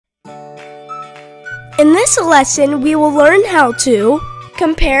In this lesson, we will learn how to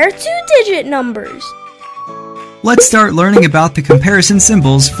compare two-digit numbers. Let's start learning about the comparison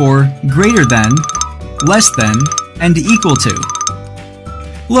symbols for greater than, less than, and equal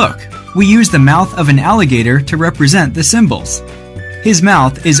to. Look, we use the mouth of an alligator to represent the symbols. His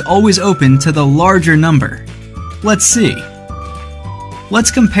mouth is always open to the larger number. Let's see. Let's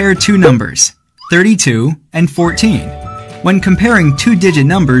compare two numbers, 32 and 14. When comparing two-digit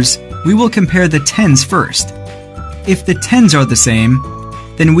numbers, we will compare the tens first. If the tens are the same,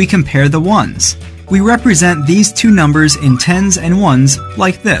 then we compare the ones. We represent these two numbers in tens and ones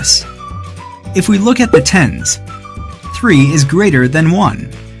like this. If we look at the tens, 3 is greater than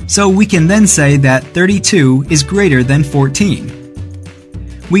 1, so we can then say that 32 is greater than 14.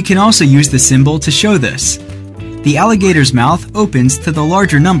 We can also use the symbol to show this. The alligator's mouth opens to the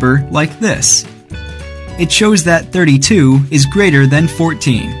larger number like this. It shows that 32 is greater than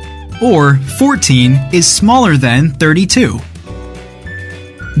 14, or 14 is smaller than 32.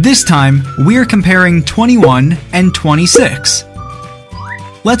 This time, we're comparing 21 and 26.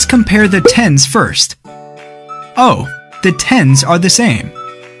 Let's compare the tens first. Oh, the tens are the same.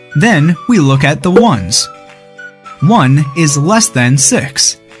 Then we look at the ones. 1 is less than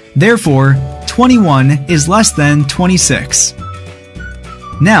 6. Therefore, 21 is less than 26.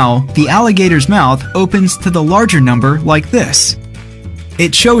 Now, the alligator's mouth opens to the larger number like this.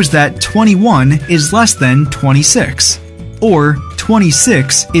 It shows that 21 is less than 26, or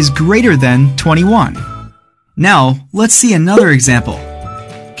 26 is greater than 21. Now, let's see another example.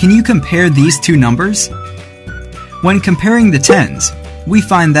 Can you compare these two numbers? When comparing the tens, we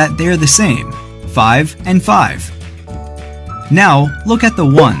find that they're the same, 5 and 5. Now, look at the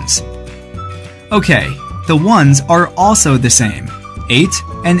ones. Okay, the ones are also the same, 8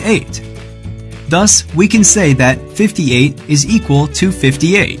 and 8. Thus, we can say that 58 is equal to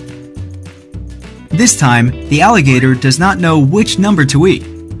 58. This time, the alligator does not know which number to eat,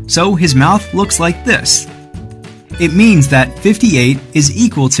 so his mouth looks like this. It means that 58 is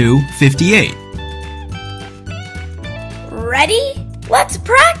equal to 58. Ready? Let's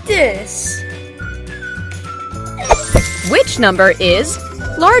practice! Which number is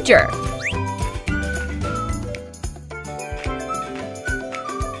larger?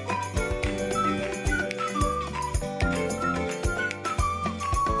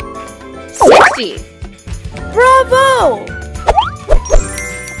 Bravo!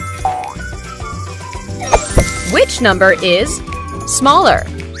 Which number is smaller?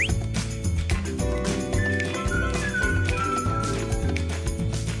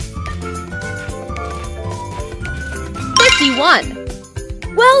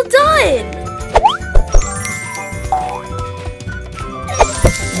 Well done!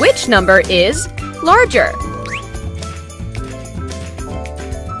 Which number is larger?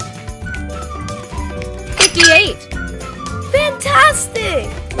 58. Fantastic!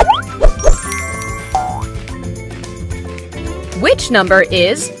 Which number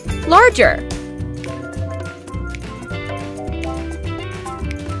is larger?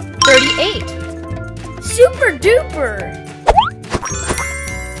 38. Super duper!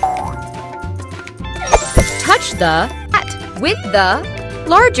 Touch the hat with the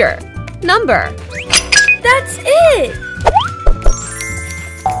larger number. That's it!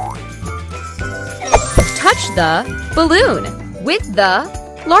 Touch the balloon with the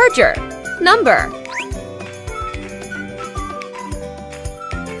larger number.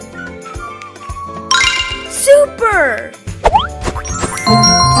 Super!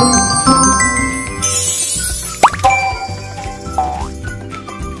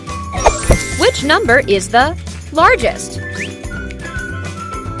 Which number is the largest?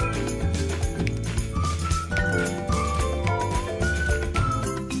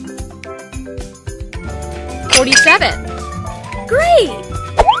 47. Great!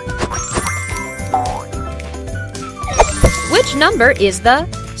 Which number is the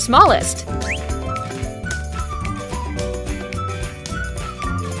smallest?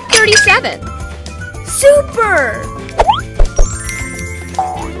 37. Super!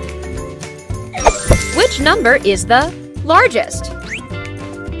 Which number is the largest?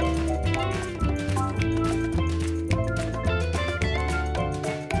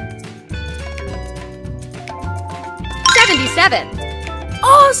 77.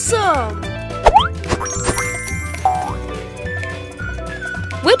 Awesome!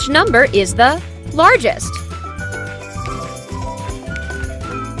 Which number is the largest?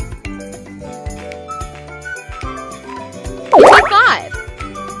 55.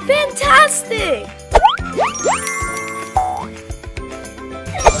 Fantastic!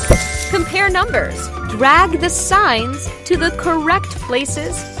 Compare numbers. Drag the signs to the correct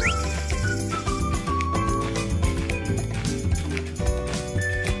places.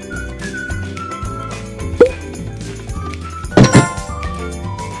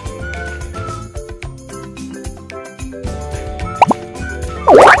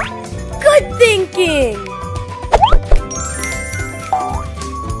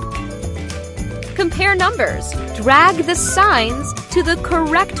 numbers, drag the signs to the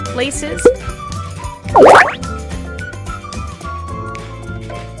correct places.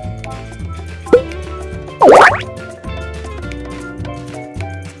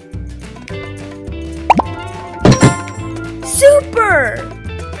 Super!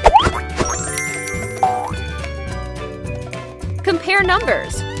 Compare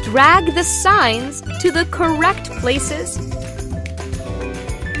numbers, drag the signs to the correct places.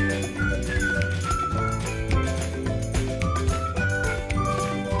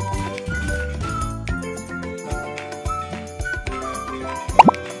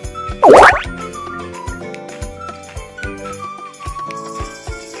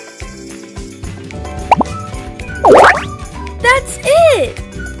 That's it!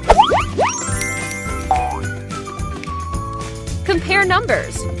 Compare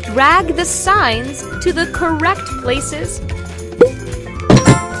numbers, drag the signs to the correct places.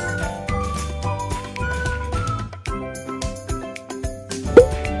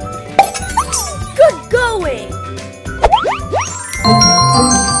 Good going!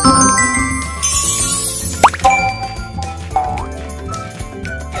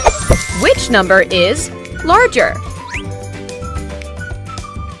 Which number is larger?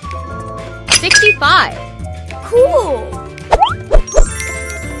 65. Cool!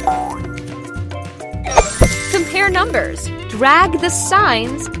 Compare numbers, drag the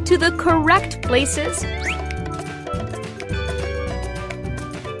signs to the correct places.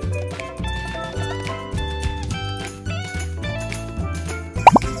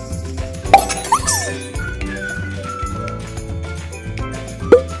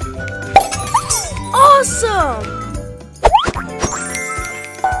 Awesome!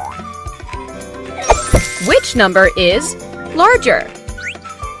 Which number is larger?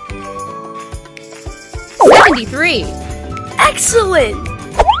 73. Excellent!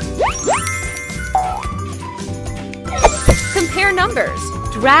 Compare numbers,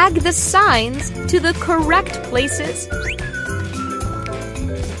 drag the signs to the correct places.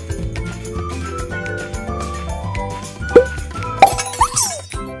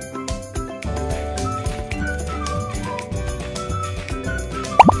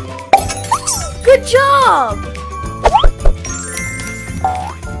 Good job!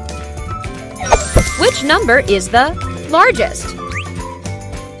 Which number is the largest?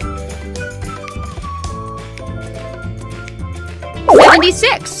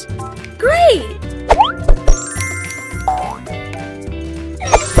 76. Great!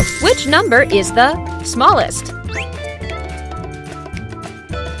 Which number is the smallest?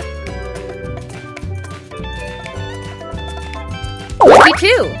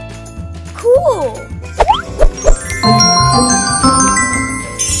 22. Cool!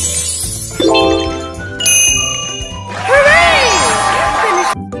 Hooray!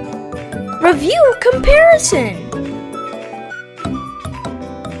 Review comparison.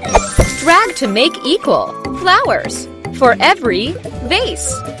 Drag to make equal flowers for every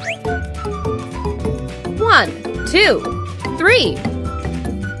vase. 1, 2, 3.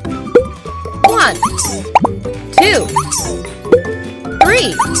 1, 2,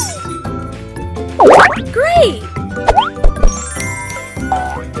 3. Great!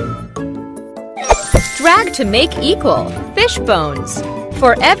 Drag to make equal fish bones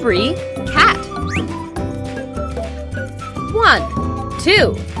for every cat. 1,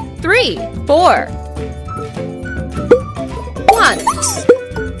 2, 3, 4. 1,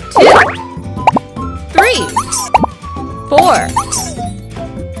 2, 3, 4.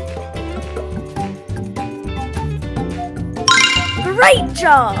 Great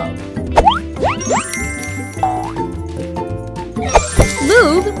job!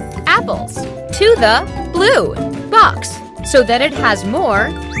 Move apples to the blue box so that it has more.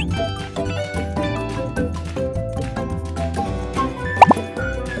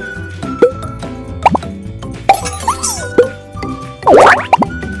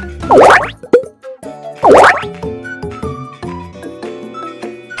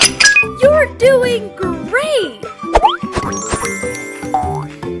 You're doing great!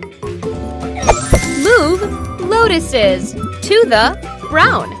 Move lotuses to the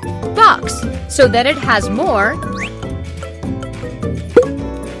brown box so that it has more.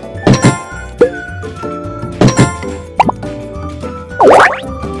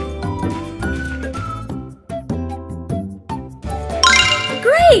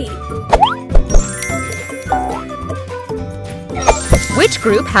 Great! Which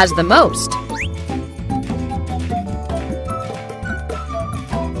group has the most?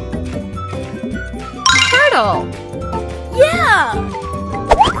 Turtle. Yeah!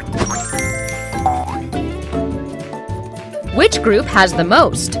 Which group has the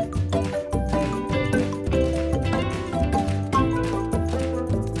most?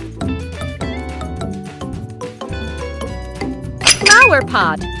 flower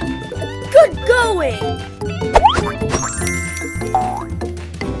pot. Good going!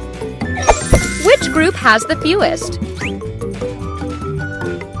 Which group has the fewest?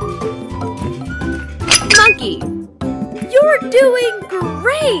 Monkey. You're doing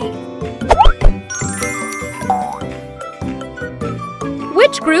great!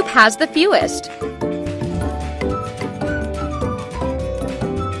 Which group has the fewest?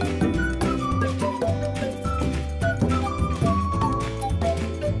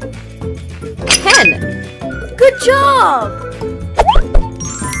 Hen. Good job!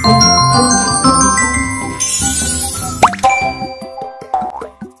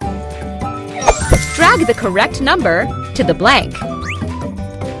 Drag the correct number to the blank.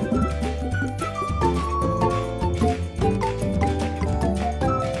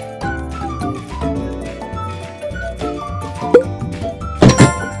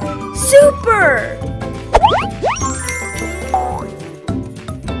 Super!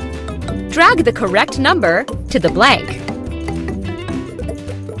 Drag the correct number to the blank.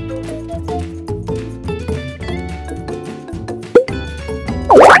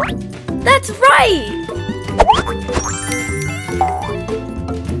 That's right!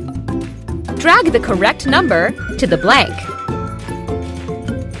 Drag the correct number to the blank.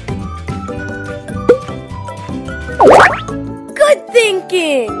 Good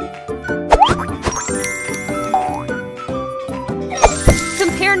thinking!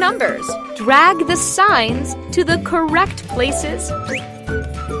 Compare numbers. Drag the signs to the correct places.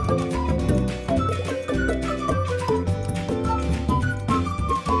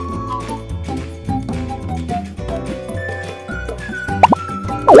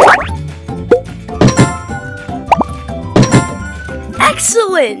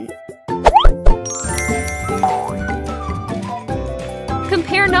 Excellent!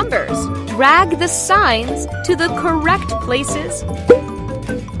 Compare numbers. Drag the signs to the correct places.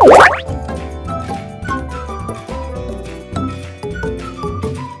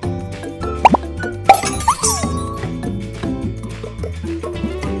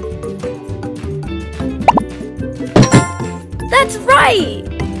 That's right!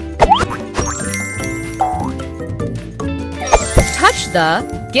 Touch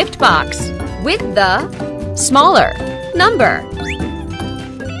the gift box with the smaller number.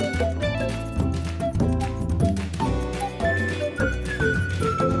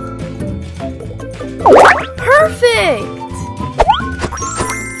 Perfect!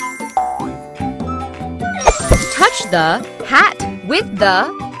 Touch the hat with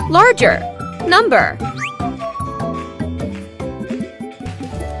the larger number.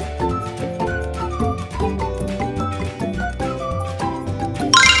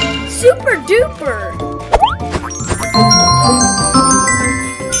 Super duper!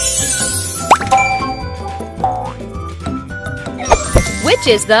 Which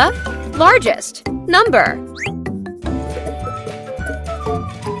is the largest number?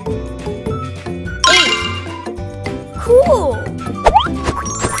 8. Cool!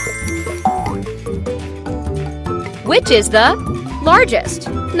 Which is the largest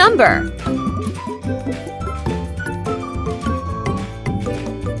number?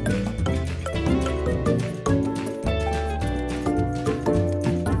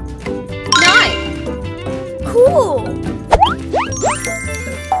 9. Cool!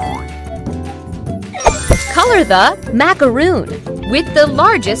 Color the macaroon with the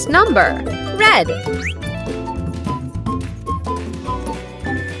largest number. Red.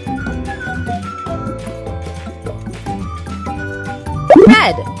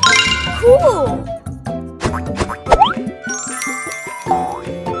 Red. Cool!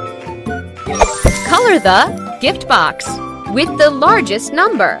 Color the gift box with the largest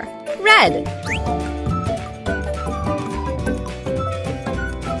number. Red.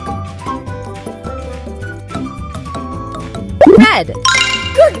 Red.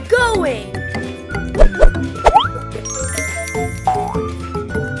 Good going!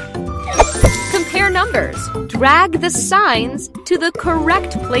 Compare numbers. Drag the signs to the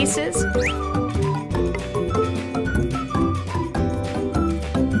correct places.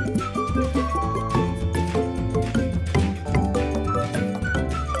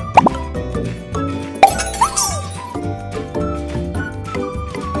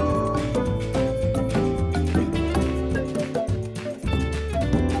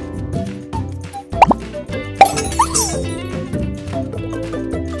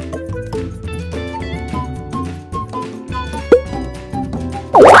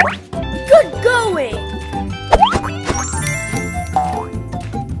 Good going!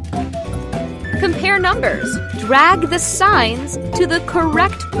 Compare numbers. Drag the signs to the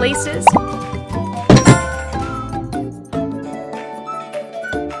correct places.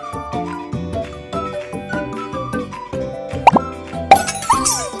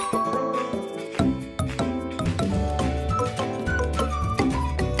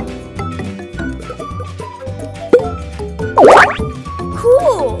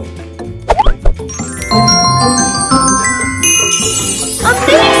 cool!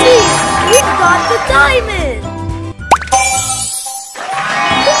 Amazing! We've got the diamond!